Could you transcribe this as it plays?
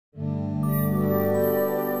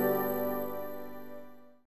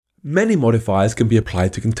Many modifiers can be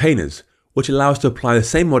applied to containers, which allow us to apply the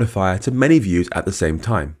same modifier to many views at the same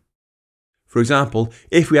time. For example,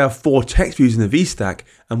 if we have 4 text views in the VStack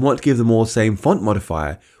and want to give them all the same font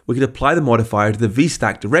modifier, we could apply the modifier to the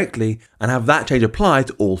VStack directly and have that change apply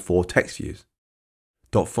to all 4 text views.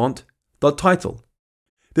 .font.title.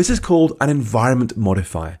 This is called an environment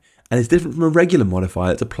modifier and is different from a regular modifier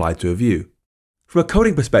that's applied to a view. From a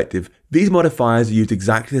coding perspective, these modifiers are used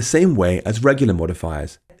exactly the same way as regular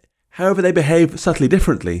modifiers. However, they behave subtly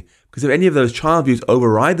differently because if any of those child views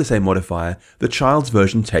override the same modifier, the child's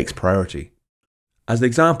version takes priority. As an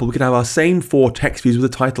example, we could have our same 4 text views with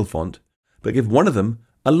a title font, but give one of them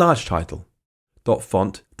a large title.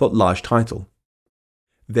 .font.largeTitle.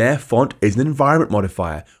 Their font is an environment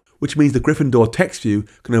modifier, which means the Gryffindor text view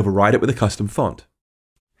can override it with a custom font.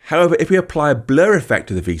 However, if we apply a blur effect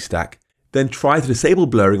to the VStack, then try to disable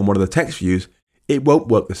blurring on one of the text views, it won't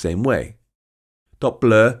work the same way.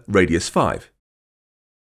 .blur radius 5.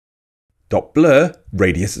 .blur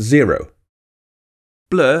radius 0.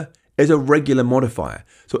 Blur is a regular modifier,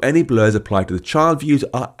 so any blurs applied to the child views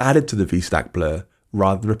are added to the VStack blur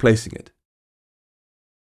rather than replacing it.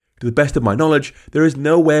 To the best of my knowledge, there is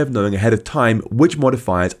no way of knowing ahead of time which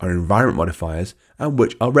modifiers are environment modifiers and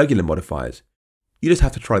which are regular modifiers. You just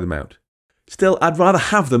have to try them out. Still, I'd rather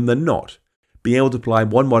have them than not. Being able to apply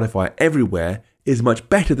one modifier everywhere is much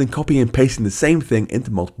better than copying and pasting the same thing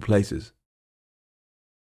into multiple places.